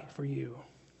die for you.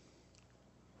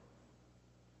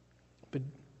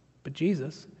 But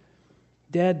Jesus,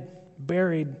 dead,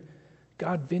 buried,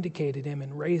 God vindicated Him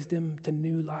and raised Him to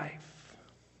new life.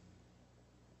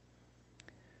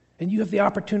 And you have the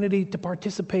opportunity to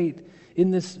participate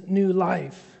in this new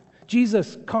life.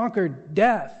 Jesus conquered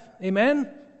death. Amen?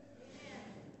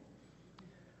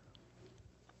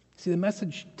 See, the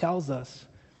message tells us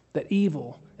that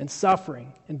evil and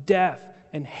suffering and death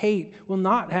and hate will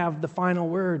not have the final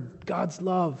word. God's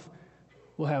love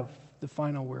will have the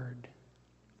final word.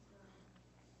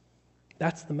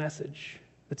 That's the message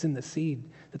that's in the seed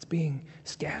that's being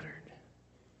scattered.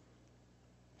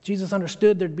 Jesus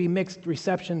understood there'd be mixed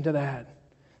reception to that.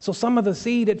 So some of the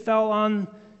seed, it fell on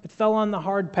the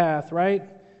hard path, right?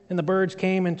 And the birds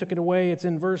came and took it away. It's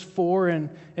in verse 4, and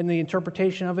the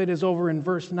interpretation of it is over in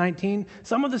verse 19.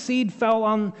 Some of the seed fell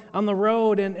on the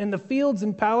road, and the fields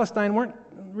in Palestine weren't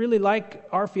really like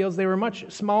our fields. They were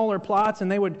much smaller plots,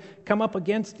 and they would come up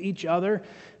against each other.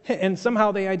 And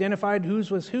somehow they identified whose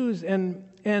was whose, and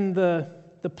the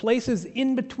places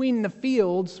in between the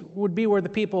fields would be where the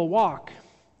people walk.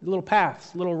 Little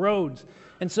paths, little roads.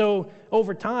 And so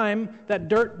over time, that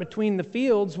dirt between the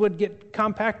fields would get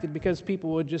compacted because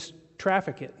people would just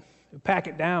traffic it, pack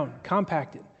it down,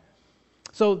 compact it.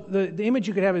 So the image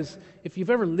you could have is, if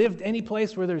you've ever lived any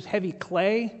place where there's heavy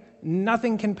clay,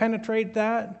 nothing can penetrate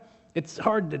that. It's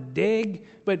hard to dig,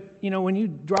 but when you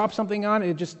drop something on it,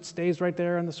 it just stays right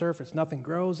there on the surface. Nothing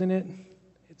grows in it.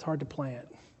 It's hard to plant.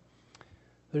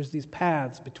 There's these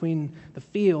paths between the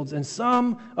fields, and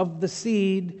some of the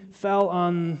seed fell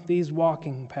on these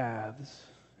walking paths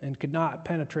and could not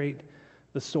penetrate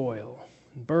the soil.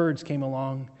 And birds came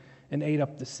along and ate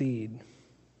up the seed.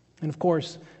 And of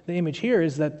course, the image here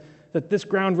is that that this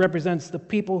ground represents the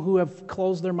people who have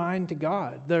closed their mind to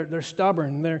God. They're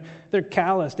stubborn. They're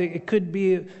calloused. It could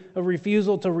be a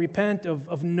refusal to repent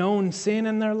of known sin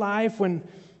in their life. When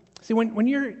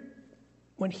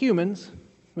humans,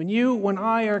 when you, when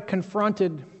I are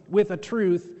confronted with a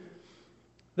truth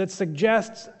that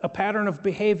suggests a pattern of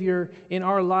behavior in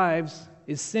our lives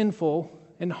is sinful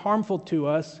and harmful to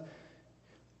us,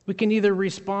 we can either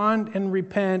respond and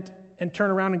repent and turn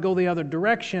around and go the other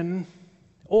direction,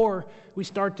 or we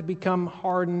start to become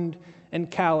hardened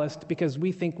and calloused because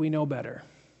we think we know better.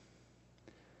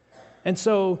 And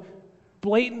so,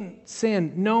 blatant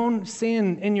sin, known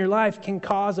sin in your life can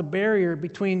cause a barrier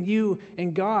between you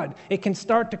and God. It can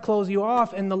start to close you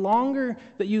off, and the longer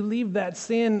that you leave that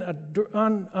sin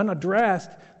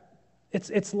unaddressed,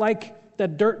 it's like the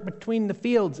dirt between the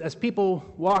fields. As people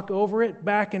walk over it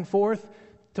back and forth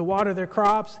to water their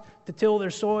crops, to till their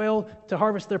soil, to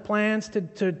harvest their plants,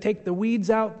 to take the weeds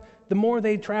out, the more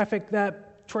they traffic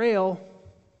that trail,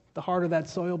 the harder that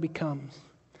soil becomes.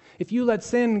 If you let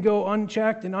sin go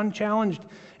unchecked and unchallenged,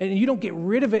 and you don't get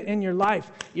rid of it in your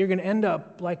life, you're going to end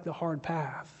up like the hard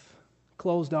path,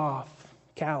 closed off,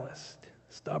 calloused,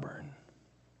 stubborn.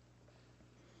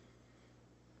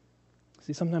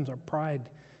 See, sometimes our pride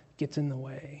gets in the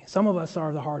way. Some of us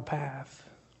are the hard path.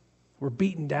 We're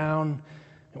beaten down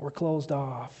and we're closed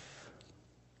off.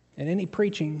 And any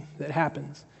preaching that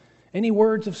happens, any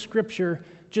words of Scripture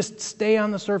just stay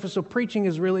on the surface. So preaching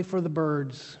is really for the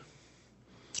birds.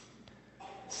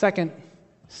 Second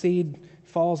seed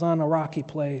falls on a rocky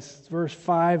place. Verse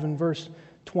 5 and verse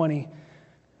 20.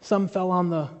 Some fell on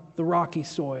the rocky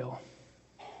soil.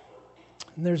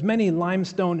 And there's many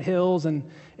limestone hills and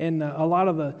a lot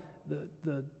of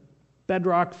the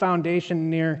bedrock foundation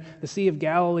near the Sea of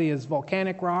Galilee is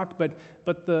volcanic rock.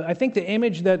 But I think the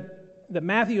image that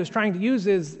Matthew is trying to use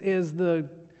is the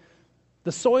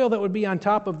soil that would be on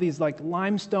top of these like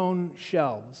limestone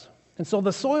shelves. And so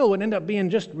the soil would end up being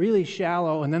just really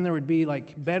shallow, and then there would be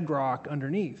like bedrock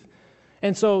underneath.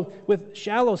 And so with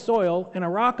shallow soil and a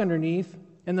rock underneath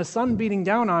and the sun beating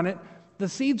down on it, the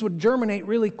seeds would germinate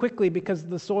really quickly because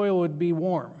the soil would be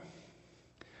warm.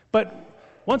 But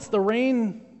once the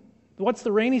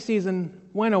rainy season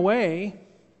went away,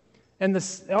 and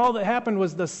all that happened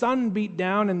was the sun beat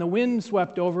down and the wind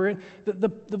swept over it,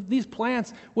 these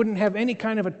plants wouldn't have any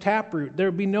kind of a taproot. There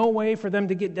would be no way for them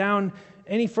to get down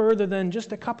any further than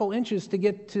just a couple inches to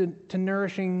get to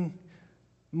nourishing,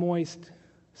 moist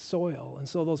soil. And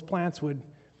so those plants would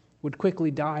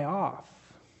quickly die off.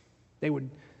 They would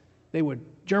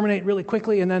germinate really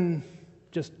quickly and then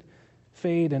just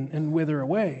fade and wither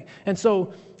away. And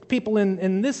so people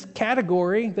in this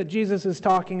category that Jesus is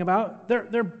talking about,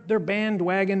 they're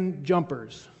bandwagon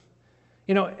jumpers.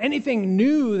 You know, anything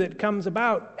new that comes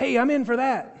about, hey, I'm in for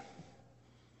that.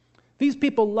 These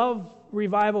people love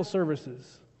revival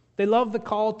services. They love the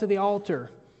call to the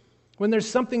altar. When there's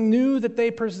something new that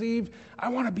they perceive, I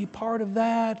want to be part of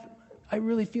that. I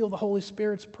really feel the Holy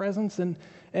Spirit's presence,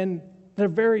 and they're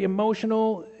very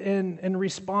emotional and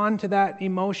respond to that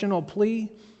emotional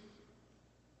plea.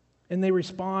 And they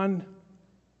respond,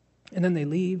 and then they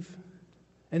leave,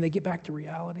 and they get back to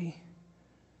reality.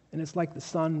 And it's like the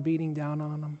sun beating down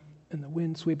on them and the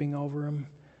wind sweeping over them.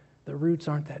 The roots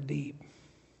aren't that deep.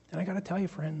 And I got to tell you,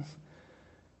 friends,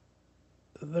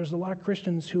 there's a lot of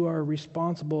Christians who are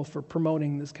responsible for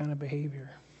promoting this kind of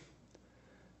behavior.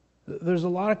 There's a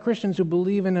lot of Christians who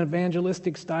believe in an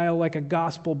evangelistic style like a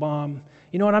gospel bomb.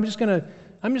 You know what, I'm just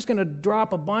going to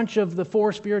drop a bunch of the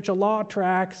 4 spiritual law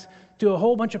tracts to a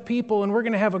whole bunch of people, and we're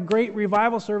going to have a great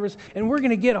revival service, and we're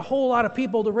going to get a whole lot of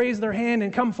people to raise their hand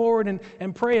and come forward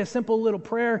and pray a simple little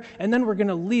prayer, and then we're going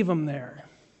to leave them there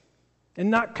and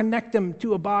not connect them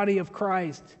to a body of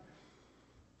Christ.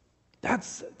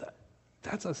 That's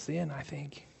a sin, I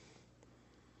think.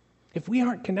 If we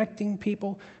aren't connecting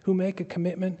people who make a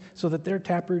commitment so that their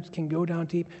taproots can go down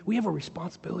deep, we have a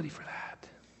responsibility for that.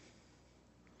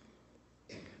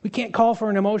 We can't call for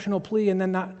an emotional plea and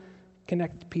then not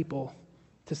connect people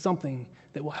to something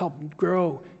that will help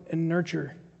grow and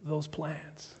nurture those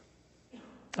plants.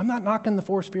 I'm not knocking the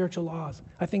 4 spiritual laws.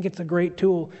 I think it's a great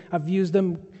tool. I've used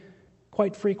them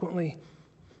quite frequently.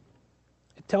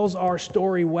 It tells our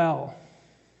story well.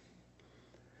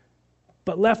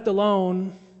 But left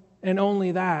alone, and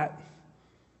only that,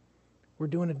 we're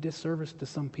doing a disservice to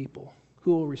some people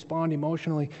who will respond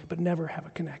emotionally but never have a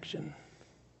connection.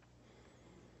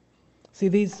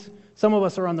 See, some of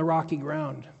us are on the rocky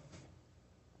ground.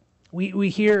 We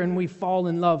hear and we fall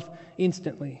in love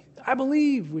instantly. I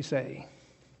believe, we say.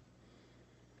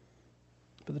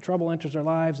 But the trouble enters our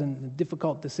lives and the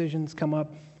difficult decisions come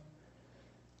up.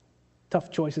 Tough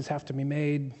choices have to be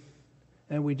made,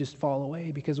 and we just fall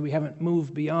away because we haven't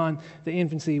moved beyond the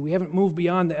infancy. We haven't moved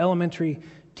beyond the elementary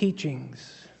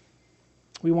teachings.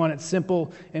 We want it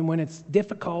simple, and when it's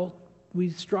difficult, we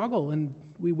struggle and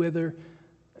we wither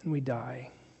and we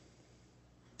die.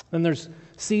 Then there's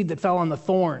seed that fell on the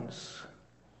thorns.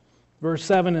 Verse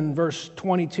 7 and verse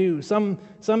 22. Some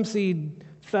seed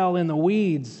fell in the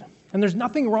weeds. And there's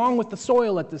nothing wrong with the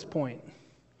soil at this point.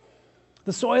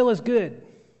 The soil is good.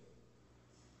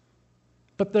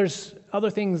 But there's other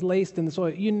things laced in the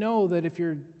soil. You know that if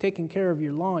you're taking care of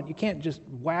your lawn, you can't just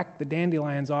whack the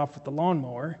dandelions off with the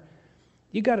lawnmower.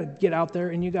 You got to get out there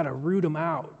and you got to root them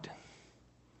out.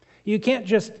 You can't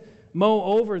just mow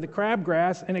over the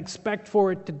crabgrass and expect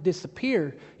for it to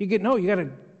disappear. You got to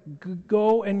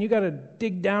go and you got to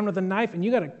dig down with a knife and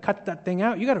you got to cut that thing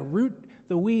out. You got to root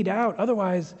the weed out.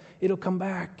 Otherwise, it'll come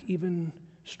back even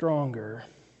stronger.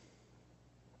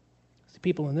 See,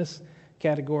 people in this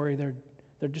category, they're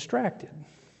distracted.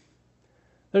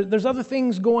 There's other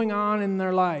things going on in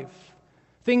their life.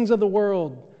 Things of the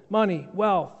world, money,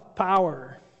 wealth,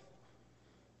 power,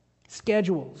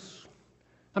 schedules.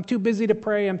 I'm too busy to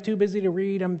pray. I'm too busy to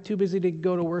read. I'm too busy to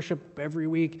go to worship every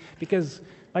week because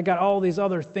I got all these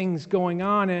other things going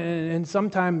on. And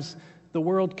sometimes the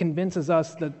world convinces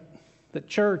us that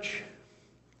church,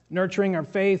 nurturing our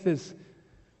faith is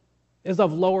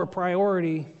of lower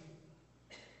priority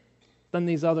than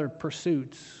these other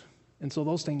pursuits. And so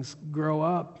those things grow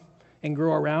up and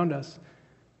grow around us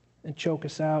and choke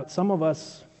us out. Some of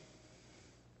us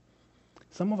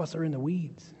are in the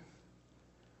weeds.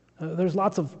 There's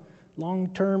lots of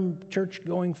long-term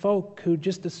church-going folk who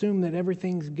just assume that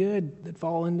everything's good that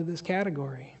fall into this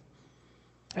category.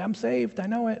 I'm saved, I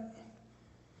know it.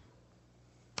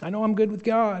 I know I'm good with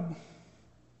God.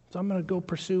 So I'm going to go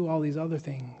pursue all these other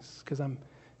things because I'm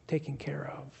taken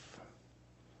care of.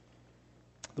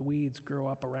 The weeds grow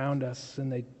up around us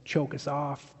and they choke us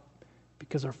off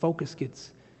because our focus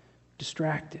gets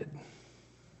distracted.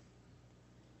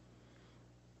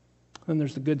 Then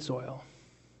there's the good soil.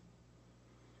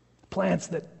 Plants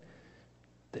that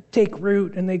take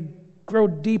root and they grow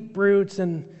deep roots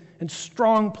and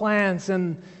strong plants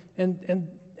and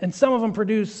some of them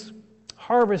produce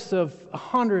harvests of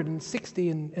 160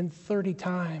 and 30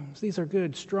 times. These are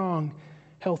good, strong,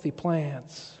 healthy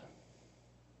plants.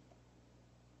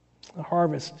 A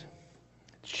harvest,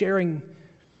 sharing,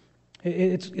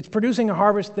 it's producing a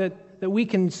harvest that we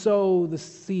can sow the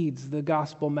seeds, the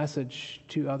gospel message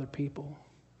to other people.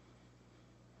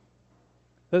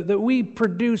 That we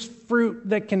produce fruit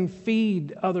that can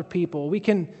feed other people. We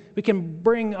can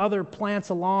bring other plants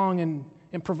along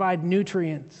and provide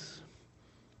nutrients.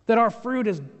 That our fruit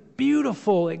is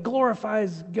beautiful. It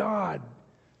glorifies God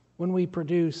when we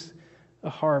produce a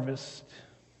harvest.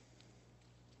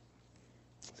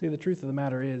 See, the truth of the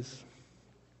matter is,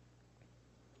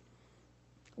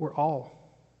 we're all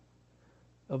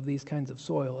of these kinds of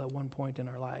soil at one point in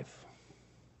our life.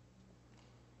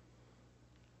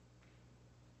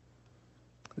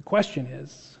 The question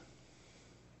is,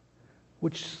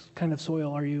 which kind of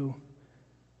soil are you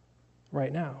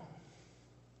right now?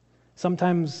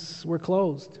 Sometimes we're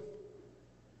closed.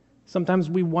 Sometimes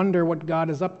we wonder what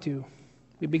God is up to.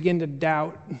 We begin to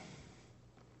doubt.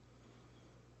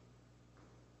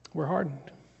 We're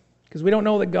hardened because we don't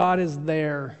know that God is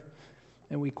there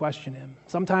and we question Him.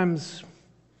 Sometimes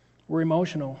we're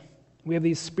emotional. We have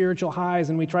these spiritual highs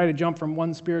and we try to jump from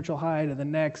one spiritual high to the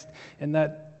next, and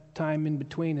that time in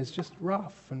between is just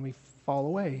rough and we fall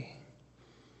away.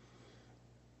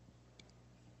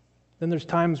 Then there's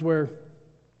times where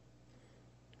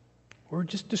we're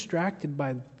just distracted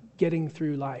by getting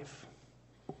through life.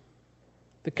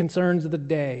 The concerns of the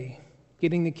day,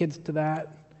 getting the kids to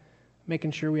that,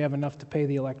 making sure we have enough to pay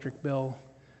the electric bill,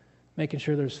 making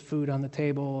sure there's food on the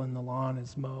table and the lawn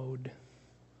is mowed.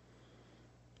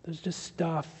 There's just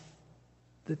stuff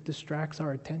that distracts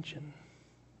our attention,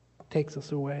 takes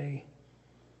us away.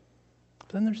 But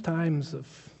then there's times of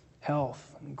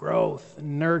health and growth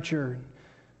and nurture.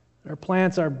 Our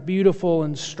plants are beautiful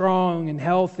and strong and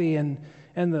healthy, and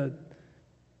the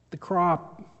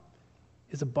crop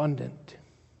is abundant.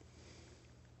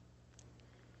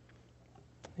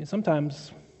 And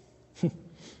sometimes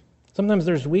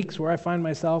there's weeks where I find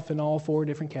myself in all four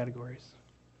different categories.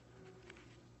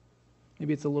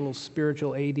 Maybe it's a little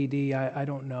spiritual ADD, I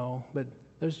don't know, but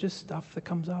there's just stuff that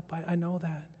comes up. I know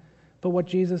that. But what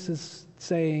Jesus is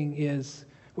saying is,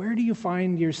 where do you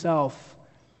find yourself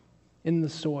in the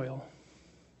soil?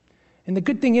 And the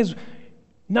good thing is,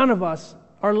 none of us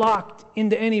are locked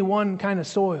into any one kind of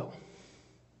soil.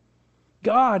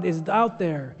 God is out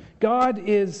there. God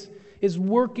is is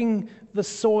working the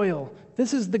soil.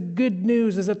 This is the good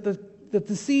news, is that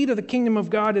the seed of the kingdom of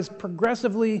God is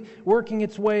progressively working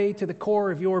its way to the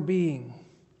core of your being.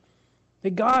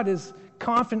 That God is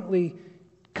confidently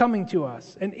coming to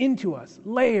us and into us,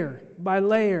 layer by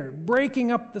layer,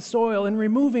 breaking up the soil and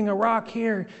removing a rock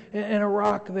here and a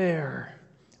rock there,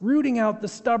 rooting out the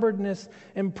stubbornness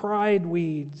and pride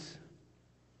weeds.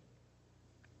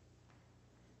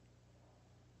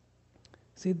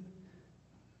 See,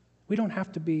 we don't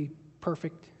have to be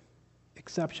perfect,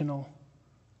 exceptional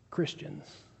Christians.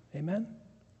 Amen?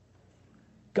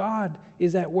 God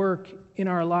is at work in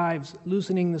our lives,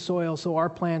 loosening the soil so our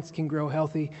plants can grow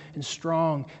healthy and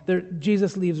strong.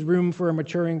 Jesus leaves room for a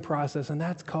maturing process, and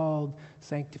that's called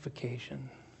sanctification.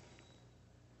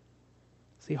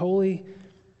 See, holy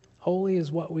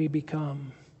is what we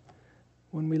become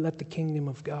when we let the kingdom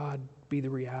of God be the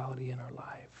reality in our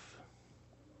life.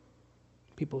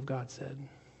 People of God said,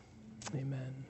 amen.